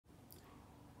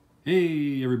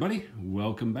Hey everybody,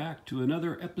 welcome back to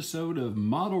another episode of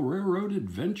Model Railroad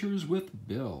Adventures with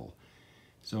Bill.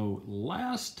 So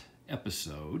last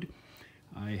episode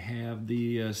I have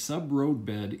the sub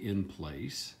roadbed in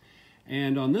place,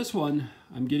 and on this one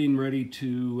I'm getting ready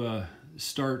to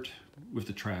start with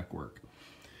the track work.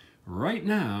 Right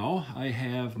now I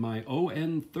have my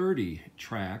On30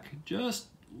 track just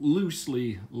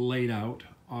loosely laid out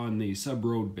on the sub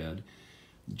roadbed,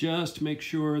 just to make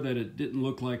sure that it didn't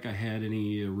look like I had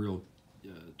any real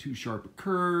too sharp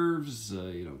curves,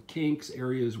 kinks,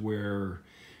 areas where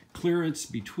clearance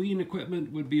between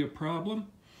equipment would be a problem.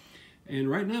 And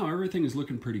right now everything is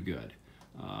looking pretty good.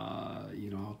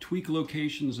 I'll tweak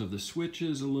locations of the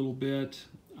switches a little bit.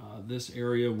 This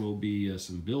area will be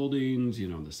some buildings,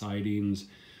 the sidings,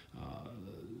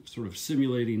 sort of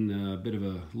simulating a bit of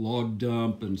a log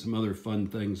dump and some other fun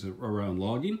things around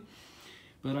logging.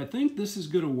 But I think this is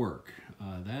going to work.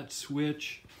 That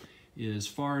switch is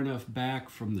far enough back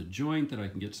from the joint that I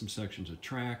can get some sections of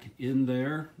track in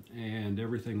there and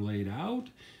everything laid out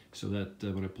so that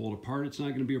when I pull it apart, it's not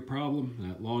going to be a problem.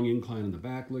 That long incline in the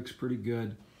back looks pretty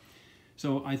good.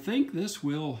 So I think this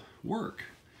will work.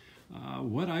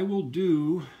 What I will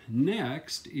do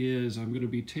next is I'm going to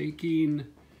be taking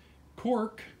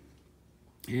cork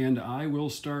and I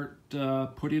will start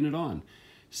putting it on.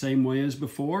 Same way as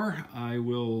before, I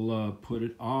will put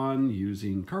it on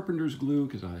using carpenter's glue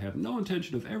because I have no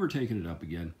intention of ever taking it up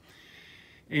again.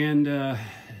 And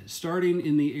starting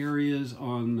in the areas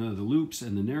on the loops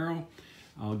and the narrow,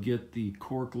 I'll get the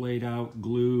cork laid out,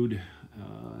 glued,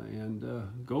 and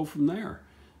go from there.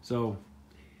 So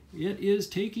it is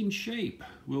taking shape.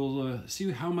 We'll see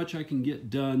how much I can get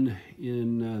done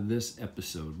in this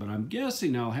episode, but I'm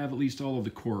guessing I'll have at least all of the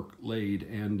cork laid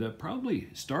and probably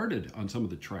started on some of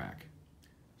the track.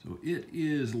 So it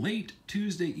is late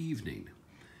Tuesday evening,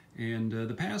 and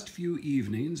the past few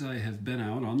evenings I have been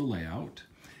out on the layout,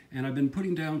 and I've been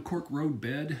putting down cork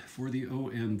roadbed for the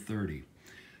On30.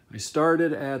 I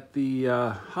started at the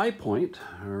high point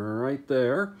right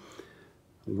there,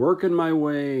 working my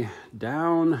way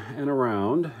down and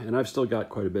around, and I've still got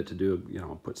quite a bit to do,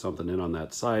 put something in on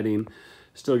that siding.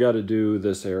 Still got to do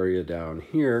this area down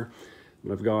here.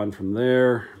 But I've gone from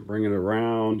there, bring it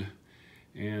around,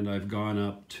 and I've gone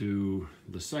up to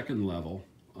the second level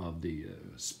of the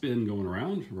spin going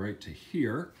around right to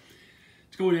here.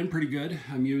 It's going in pretty good.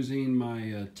 I'm using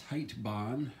my Tight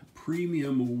Bond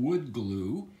premium wood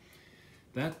glue.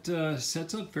 That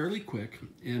sets up fairly quick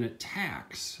and it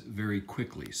tacks very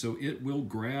quickly. So it will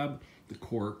grab the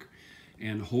cork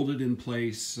and hold it in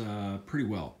place pretty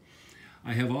well.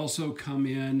 I have also come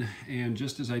in and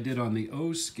just as I did on the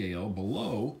O scale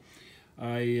below,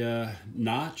 I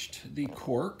notched the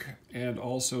cork and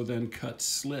also then cut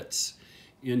slits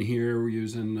in here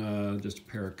using just a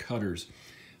pair of cutters.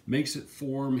 Makes it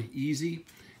form easy.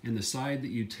 And the side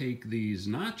that you take these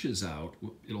notches out,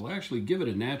 it'll actually give it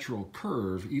a natural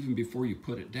curve even before you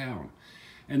put it down.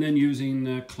 And then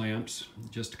using clamps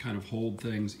just to kind of hold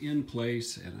things in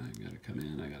place. And I gotta come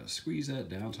in, I gotta squeeze that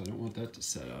down, so I don't want that to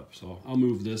set up. So I'll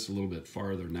move this a little bit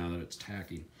farther now that it's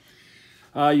tacking.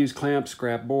 I use clamps,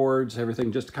 scrap boards,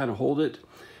 everything just to kind of hold it.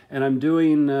 And I'm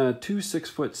doing 2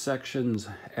 6-foot sections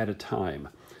at a time.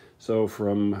 So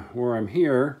from where I'm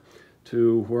here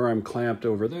to where I'm clamped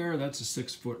over there, that's a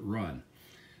 6-foot run.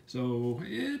 So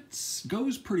it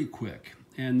goes pretty quick.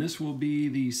 And this will be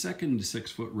the second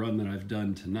 6-foot run that I've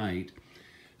done tonight.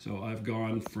 So I've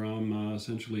gone from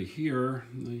essentially here,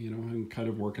 I'm kind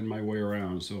of working my way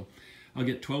around. So I'll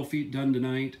get 12 feet done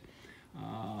tonight.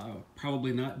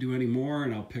 Probably not do any more,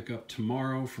 and I'll pick up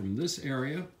tomorrow from this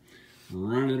area,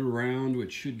 run it around,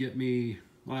 which should get me,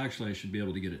 well, actually I should be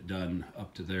able to get it done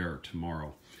up to there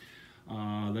tomorrow.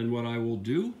 Then what I will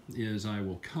do is I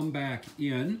will come back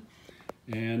in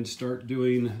and start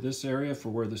doing this area for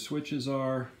where the switches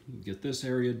are, get this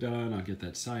area done, I'll get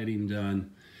that siding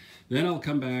done. Then I'll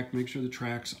come back, make sure the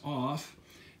track's off,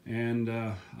 and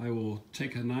I will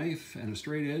take a knife and a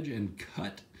straight edge and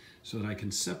cut so that I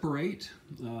can separate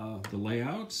the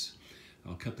layouts.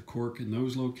 I'll cut the cork in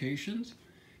those locations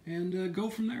and go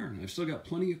from there. I've still got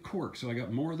plenty of cork, so I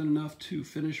got more than enough to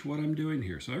finish what I'm doing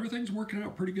here. So everything's working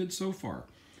out pretty good so far.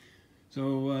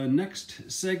 So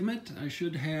next segment, I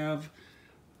should have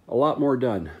a lot more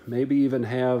done. Maybe even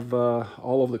have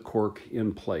all of the cork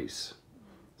in place.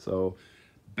 So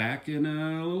back in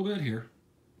a little bit here.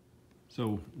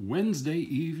 So Wednesday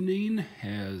evening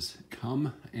has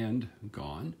come and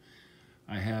gone.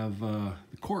 I have the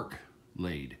cork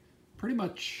laid pretty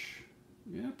much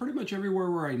everywhere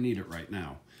where I need it right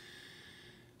now.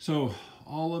 So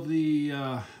all of the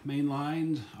main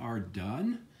lines are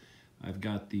done. I've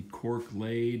got the cork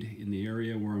laid in the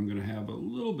area where I'm going to have a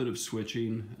little bit of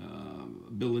switching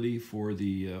ability for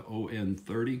the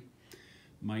On30.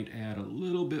 Might add a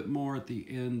little bit more at the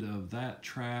end of that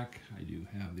track. I do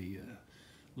have the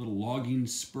little logging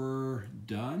spur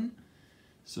done.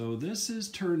 So this has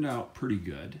turned out pretty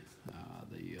good.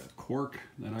 The cork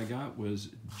that I got was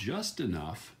just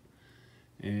enough.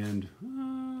 And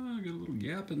I got a little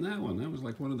gap in that one. That was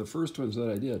like one of the first ones that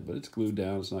I did, but it's glued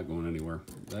down. It's not going anywhere.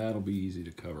 That'll be easy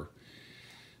to cover.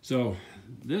 So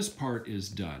this part is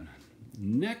done.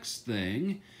 Next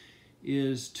thing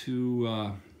is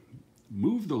to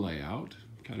move the layout,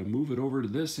 kind of move it over to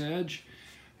this edge,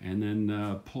 and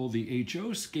then pull the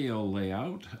HO scale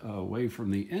layout away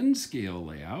from the N scale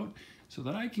layout so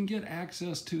that I can get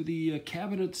access to the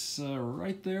cabinets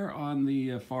right there on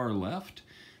the far left,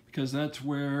 because that's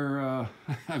where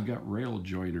I've got rail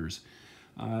joiners.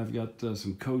 I've got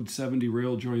some code 70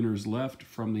 rail joiners left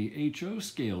from the HO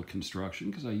scale construction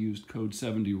because I used code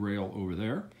 70 rail over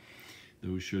there.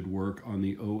 Those should work on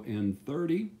the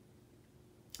On30.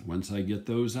 Once I get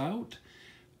those out,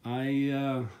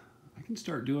 I can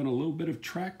start doing a little bit of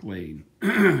track laying.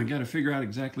 I got to figure out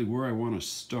exactly where I want to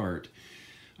start.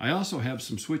 I also have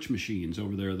some switch machines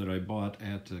over there that I bought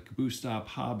at Caboose Stop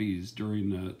Hobbies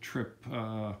during a trip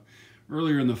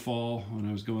earlier in the fall when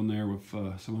I was going there with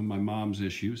some of my mom's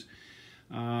issues.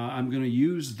 I'm going to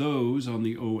use those on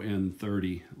the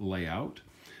On30 layout.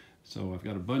 So I've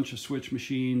got a bunch of switch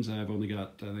machines. I've only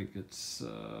got, I think it's,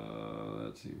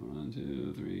 let's see, 1,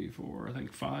 2, 3, 4, I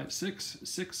think 5,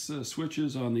 6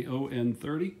 switches on the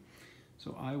On30.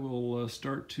 So I will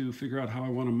start to figure out how I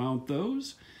want to mount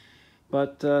those.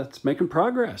 But it's making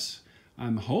progress.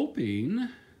 I'm hoping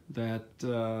that,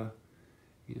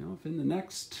 you know, if in the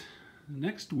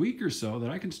next week or so that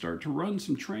I can start to run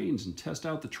some trains and test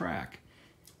out the track.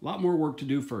 A lot more work to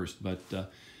do first, but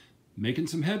making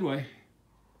some headway.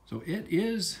 So it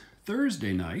is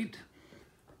Thursday night,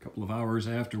 a couple of hours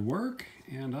after work,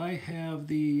 and I have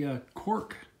the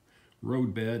Cork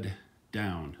roadbed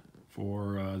down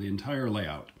for the entire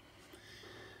layout.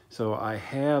 So I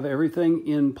have everything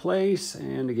in place,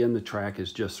 and again, the track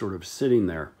is just sort of sitting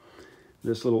there.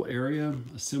 This little area,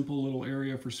 a simple little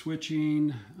area for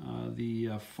switching, the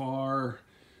far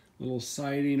little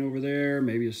siding over there,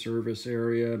 maybe a service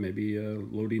area, maybe a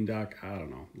loading dock, I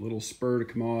don't know, a little spur to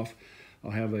come off. I'll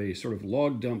have a sort of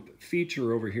log dump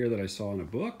feature over here that I saw in a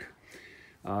book.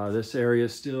 This area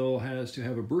still has to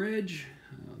have a bridge.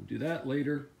 I'll do that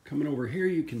later. Coming over here,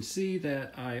 you can see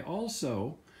that I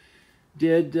also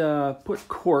did put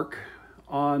cork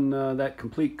on that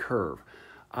complete curve.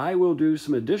 I will do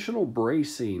some additional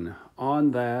bracing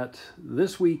on that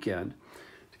this weekend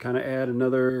to kind of add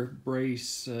another brace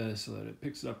so that it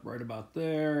picks it up right about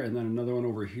there, and then another one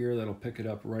over here that'll pick it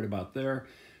up right about there,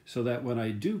 so that when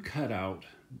I do cut out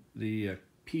the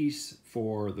piece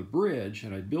for the bridge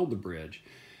and I build the bridge,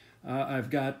 I've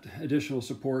got additional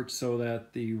support so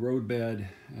that the roadbed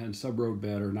and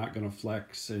sub-roadbed are not going to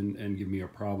flex and give me a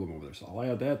problem over there. So I'll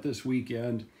add that this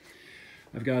weekend.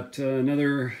 I've got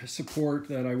another support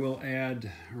that I will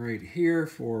add right here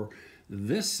for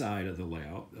this side of the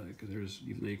layout, because there's,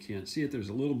 even though you can't see it, there's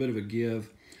a little bit of a give,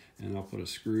 and I'll put a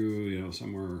screw, you know,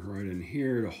 somewhere right in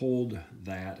here to hold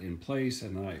that in place,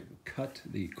 and then I cut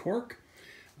the cork.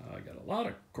 I got a lot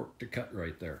of cork to cut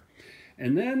right there.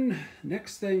 And then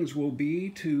next things will be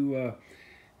to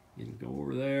you know, go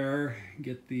over there,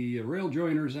 get the rail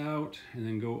joiners out, and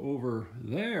then go over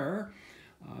there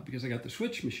because I got the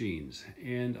switch machines,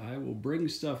 and I will bring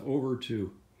stuff over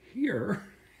to here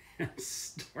and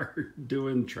start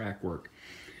doing track work.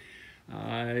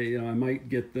 You know, I might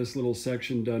get this little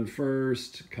section done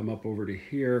first, come up over to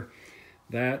here.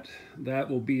 That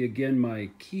will be, again, my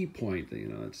key point. You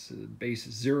know, it's base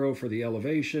 0 for the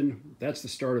elevation. That's the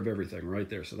start of everything right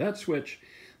there. So that switch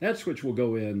will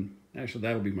go in. Actually,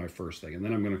 that'll be my first thing. And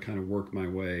then I'm going to kind of work my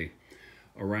way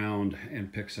around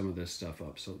and pick some of this stuff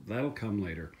up. So that'll come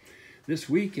later. This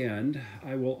weekend,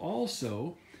 I will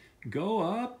also go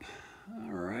up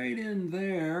right in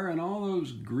there, and all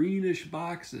those greenish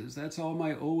boxes, that's all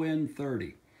my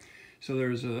On30. So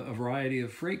there's a variety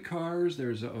of freight cars,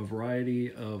 there's a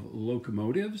variety of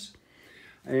locomotives,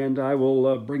 and I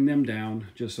will bring them down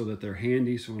just so that they're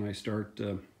handy, so when I start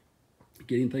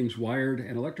getting things wired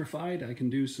and electrified, I can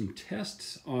do some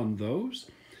tests on those.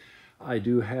 I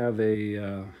do have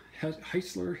a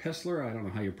Hessler, I don't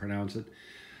know how you pronounce it.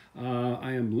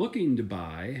 I am looking to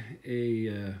buy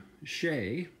a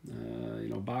Shay, you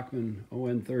know, Bachmann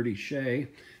On30 Shay.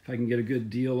 If I can get a good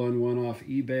deal on one off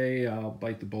eBay, I'll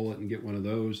bite the bullet and get one of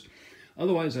those.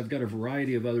 Otherwise, I've got a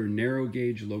variety of other narrow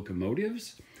gauge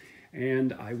locomotives.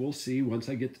 And I will see once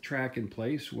I get the track in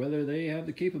place whether they have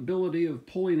the capability of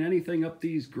pulling anything up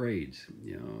these grades.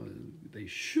 You know, they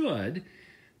should,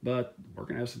 but we're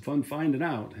going to have some fun finding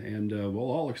out, and we'll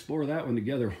all explore that one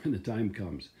together when the time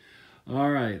comes.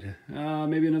 All right,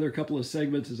 maybe another couple of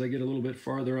segments as I get a little bit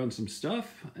farther on some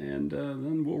stuff, and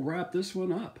then we'll wrap this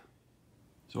one up.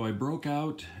 So I broke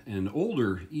out an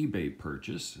older eBay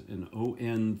purchase, an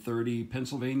On30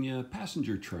 Pennsylvania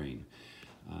passenger train.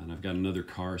 And I've got another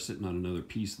car sitting on another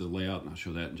piece of the layout, and I'll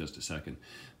show that in just a second.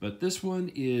 But this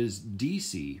one is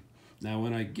DC. Now,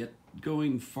 when I get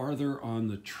going farther on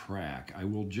the track, I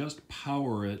will just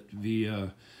power it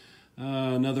via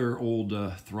another old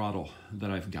throttle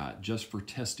that I've got, just for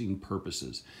testing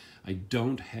purposes. I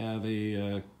don't have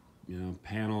a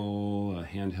panel, a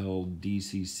handheld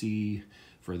DCC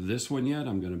for this one yet.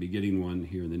 I'm going to be getting one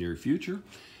here in the near future,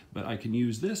 but I can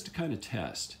use this to kind of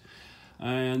test.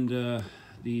 And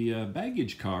the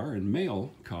baggage car and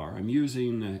mail car I'm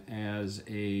using as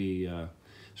a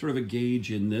sort of a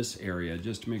gauge in this area,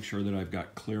 just to make sure that I've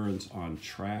got clearance on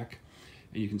track.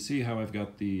 And you can see how I've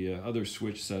got the other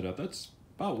switch set up. That's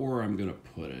about where I'm going to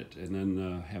put it, and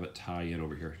then have it tie in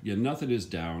over here. Yeah, nothing is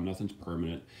down, nothing's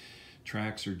permanent.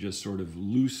 Tracks are just sort of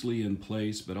loosely in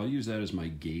place, but I'll use that as my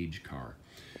gauge car.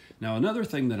 Now, another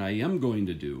thing that I am going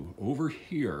to do over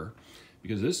here,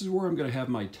 because this is where I'm going to have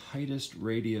my tightest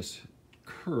radius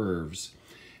curves,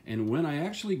 and when I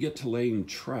actually get to laying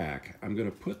track, I'm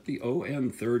going to put the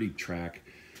On30 track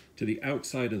to the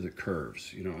outside of the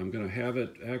curves. You know, I'm going to have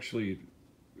it actually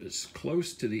as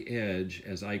close to the edge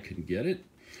as I can get it,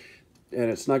 and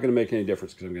it's not going to make any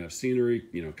difference because I'm going to have scenery,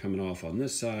 you know, coming off on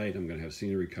this side. I'm going to have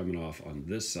scenery coming off on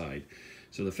this side.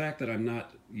 So the fact that I'm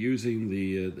not using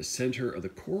the center of the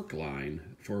Cork line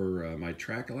for my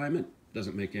track alignment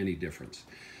doesn't make any difference.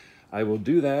 I will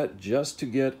do that just to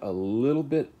get a little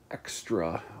bit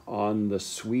extra on the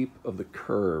sweep of the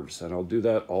curves, and I'll do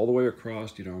that all the way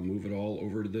across. You know, I'll move it all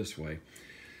over to this way.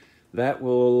 That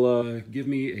will give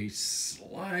me a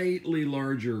slightly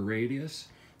larger radius.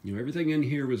 You know, everything in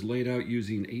here was laid out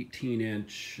using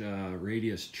 18-inch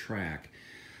radius track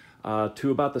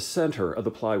to about the center of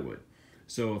the plywood.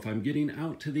 So if I'm getting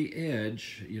out to the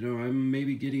edge, you know, I'm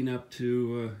maybe getting up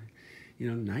to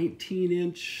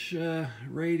 19-inch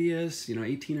radius,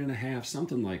 18 and a half,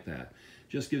 something like that.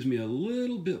 Just gives me a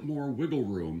little bit more wiggle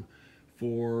room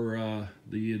for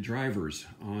the drivers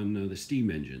on the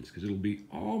steam engines, because it'll be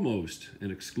almost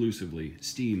an exclusively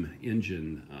steam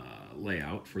engine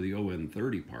layout for the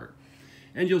On30 part.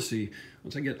 And you'll see,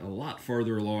 once I get a lot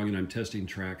farther along and I'm testing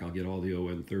track, I'll get all the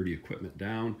On30 equipment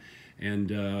down and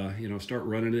start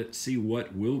running it, see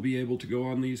what will be able to go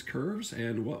on these curves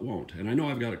and what won't. And I know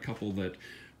I've got a couple that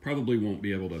probably won't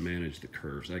be able to manage the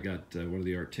curves. I got one of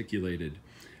the articulated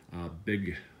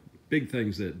big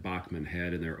things that Bachmann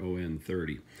had in their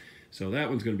On30. So that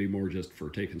one's going to be more just for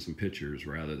taking some pictures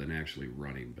rather than actually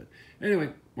running. But anyway,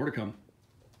 more to come.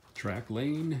 Track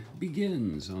lane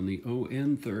begins on the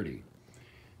On30.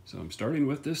 So I'm starting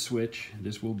with this switch.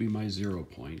 This will be my 0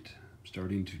 point. I'm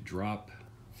starting to drop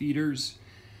feeders.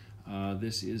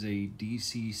 This is a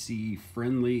DCC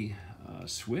friendly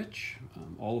switch.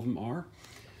 All of them are.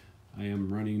 I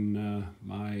am running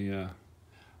my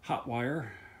hot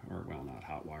wire, or well, not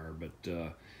hot wire, but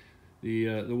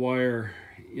the wire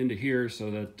into here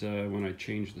so that when I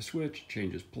change the switch, it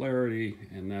changes polarity,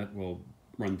 and that will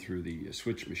run through the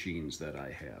switch machines that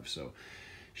I have. So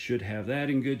should have that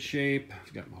in good shape.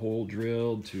 I've got my hole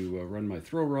drilled to run my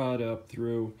throw rod up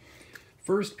through.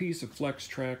 First piece of flex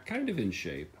track kind of in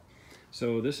shape.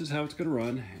 So this is how it's going to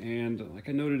run, and like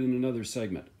I noted in another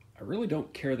segment, I really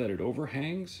don't care that it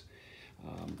overhangs.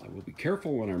 I will be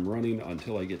careful when I'm running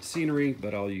until I get scenery,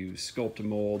 but I'll use sculpt and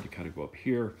mold to kind of go up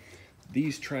here.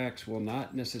 These tracks will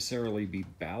not necessarily be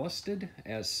ballasted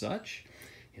as such.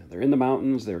 You know, they're in the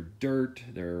mountains, they're dirt,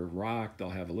 they're rock, they'll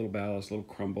have a little ballast, little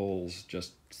crumbles,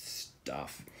 just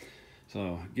stuff.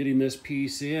 So getting this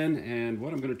piece in, and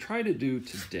what I'm going to try to do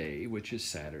today, which is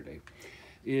Saturday,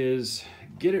 is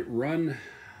get it run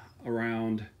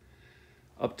around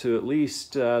up to at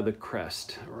least the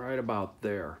crest, right about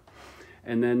there.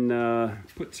 And then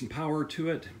put some power to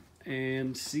it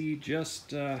and see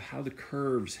just how the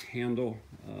curves handle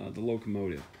the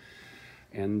locomotive.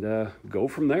 And go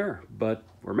from there, but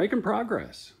we're making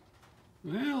progress.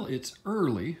 Well, it's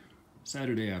early,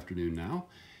 Saturday afternoon now,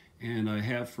 and I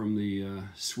have from the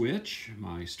switch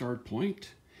my start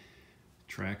point.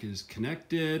 Track is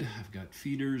connected. I've got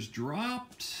feeders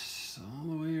dropped all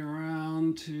the way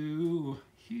around to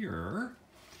here.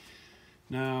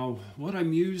 Now, what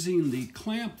I'm using the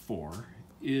clamp for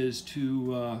is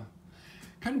to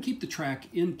kind of keep the track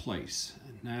in place.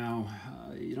 Now,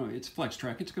 you know, it's flex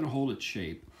track, it's going to hold its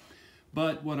shape.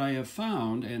 But what I have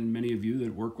found, and many of you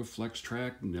that work with flex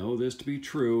track know this to be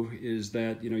true, is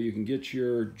that, you know, you can get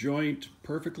your joint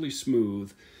perfectly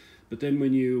smooth, but then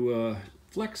when you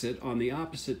flex it on the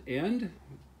opposite end,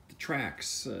 the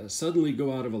tracks suddenly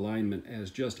go out of alignment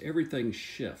as just everything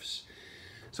shifts.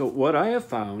 So what I have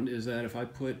found is that if I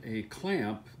put a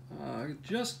clamp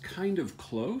just kind of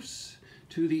close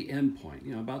to the end point,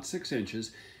 you know, about 6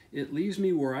 inches, it leaves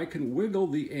me where I can wiggle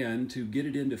the end to get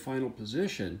it into final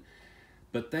position,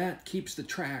 but that keeps the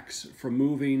tracks from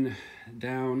moving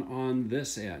down on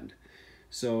this end.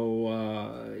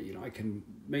 So, you know, I can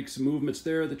make some movements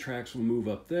there, the tracks will move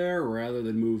up there rather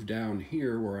than move down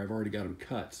here where I've already got them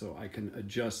cut. So I can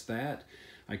adjust that.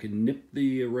 I can nip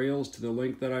the rails to the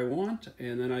length that I want,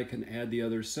 and then I can add the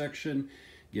other section,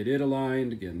 get it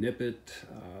aligned, again, nip it,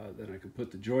 then I can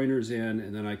put the joiners in,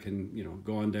 and then I can, you know,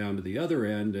 go on down to the other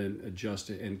end and adjust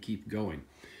it and keep going.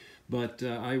 But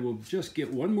I will just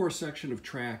get one more section of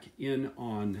track in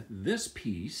on this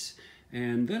piece,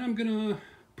 and then I'm gonna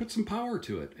put some power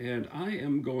to it. And I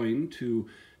am going to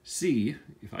see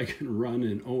if I can run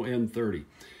an On30.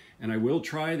 And I will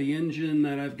try the engine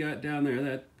that I've got down there,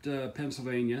 that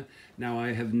Pennsylvania. Now,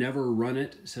 I have never run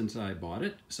it since I bought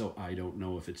it, so I don't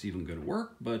know if it's even gonna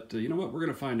work, but you know what, we're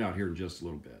gonna find out here in just a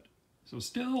little bit. So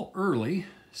still early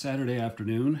Saturday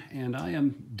afternoon, and I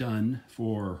am done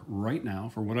for right now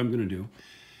for what I'm gonna do.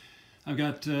 I've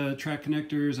got track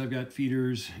connectors, I've got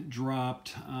feeders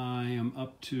dropped. I am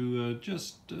up to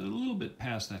just a little bit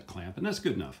past that clamp, and that's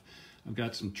good enough. I've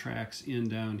got some tracks in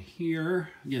down here.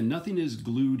 Again, nothing is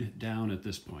glued down at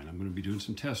this point. I'm going to be doing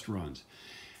some test runs.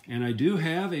 And I do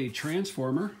have a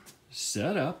transformer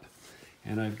set up,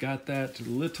 and I've got that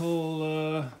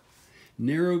little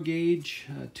narrow gauge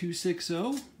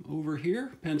 260 over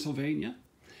here, Pennsylvania.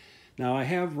 Now, I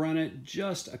have run it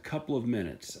just a couple of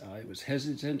minutes. I was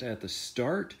hesitant at the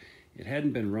start. It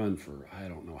hadn't been run for I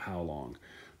don't know how long.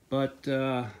 But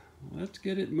let's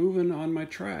get it moving on my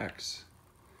tracks.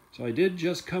 So I did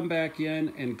just come back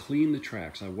in and clean the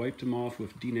tracks. I wiped them off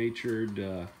with denatured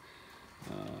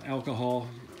alcohol,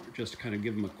 just to kind of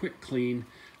give them a quick clean.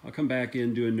 I'll come back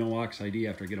in doing no ox ID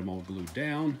after I get them all glued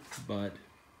down, but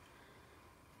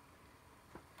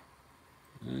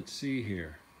let's see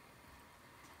here.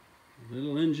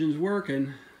 Little engine's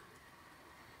working.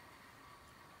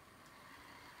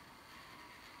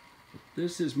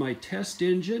 This is my test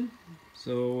engine.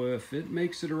 So if it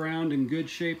makes it around in good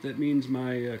shape, that means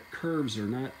my curves are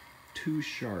not too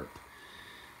sharp,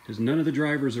 because none of the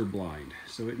drivers are blind.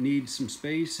 So it needs some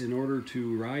space in order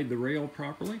to ride the rail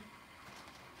properly.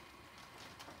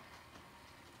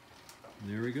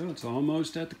 There we go, it's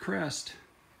almost at the crest.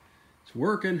 It's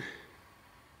working.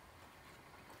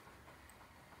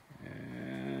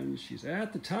 And she's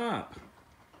at the top.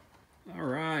 All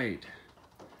right,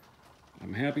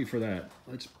 I'm happy for that.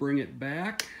 Let's bring it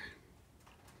back.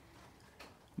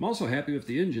 I'm also happy with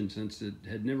the engine since it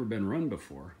had never been run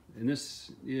before. And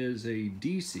this is a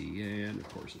DC, and of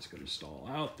course it's going to stall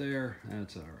out there.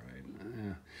 That's all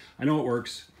right. I know it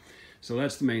works, so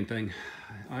that's the main thing.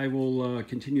 I will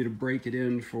continue to break it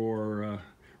in for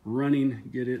running,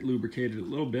 get it lubricated a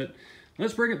little bit.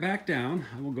 Let's bring it back down.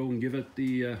 I will go and give it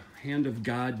the hand of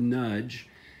God nudge,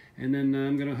 and then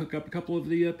I'm going to hook up a couple of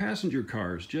the passenger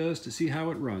cars just to see how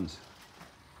it runs.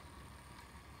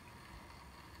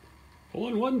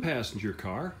 Pulling one passenger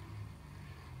car.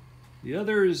 The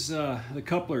other is the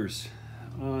couplers.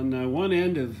 On one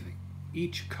end of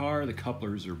each car, the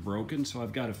couplers are broken, so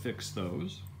I've got to fix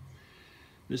those.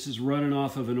 This is running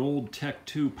off of an old Tech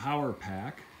 2 power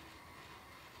pack.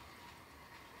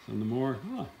 Some of the more,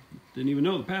 didn't even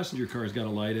know the passenger car's got a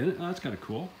light in it. Oh, that's kind of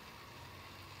cool.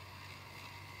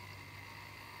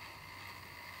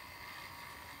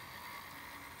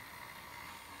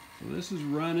 So this is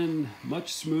running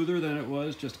much smoother than it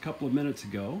was just a couple of minutes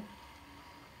ago.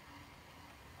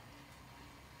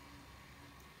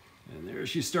 And there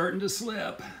she's starting to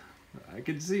slip. I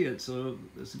can see it, so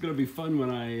this is going to be fun when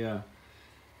I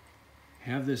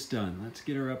have this done. Let's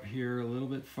get her up here a little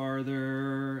bit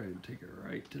farther and take her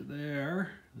right to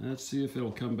there. Let's see if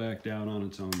it'll come back down on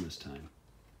its own this time.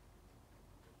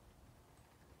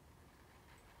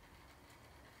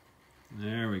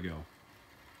 There we go.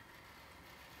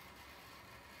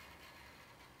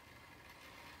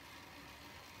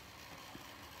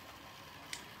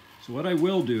 So what I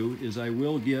will do is I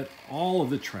will get all of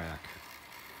the track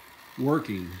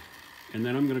working, and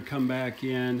then I'm going to come back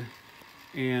in,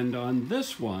 and on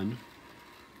this one,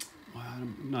 well,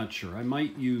 I'm not sure. I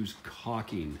might use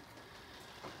caulking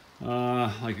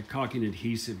like a caulking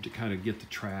adhesive to kind of get the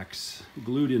tracks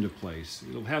glued into place.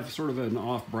 It'll have sort of an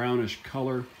off brownish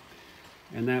color,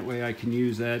 and that way I can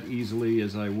use that easily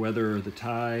as I weather the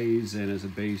ties and as a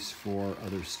base for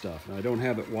other stuff. Now, I don't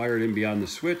have it wired in beyond the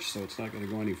switch, so it's not going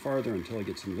to go any farther until I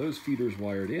get some of those feeders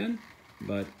wired in,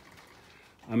 but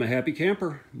I'm a happy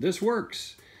camper. This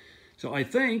works. So I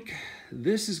think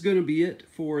this is going to be it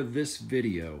for this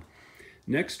video.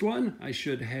 Next one, I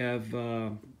should have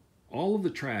all of the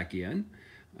track in,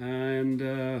 and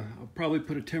I'll probably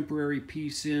put a temporary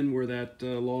piece in where that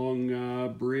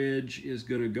long bridge is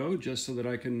going to go, just so that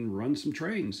I can run some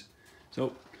trains.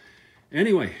 So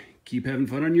anyway, keep having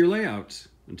fun on your layouts.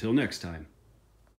 Until next time.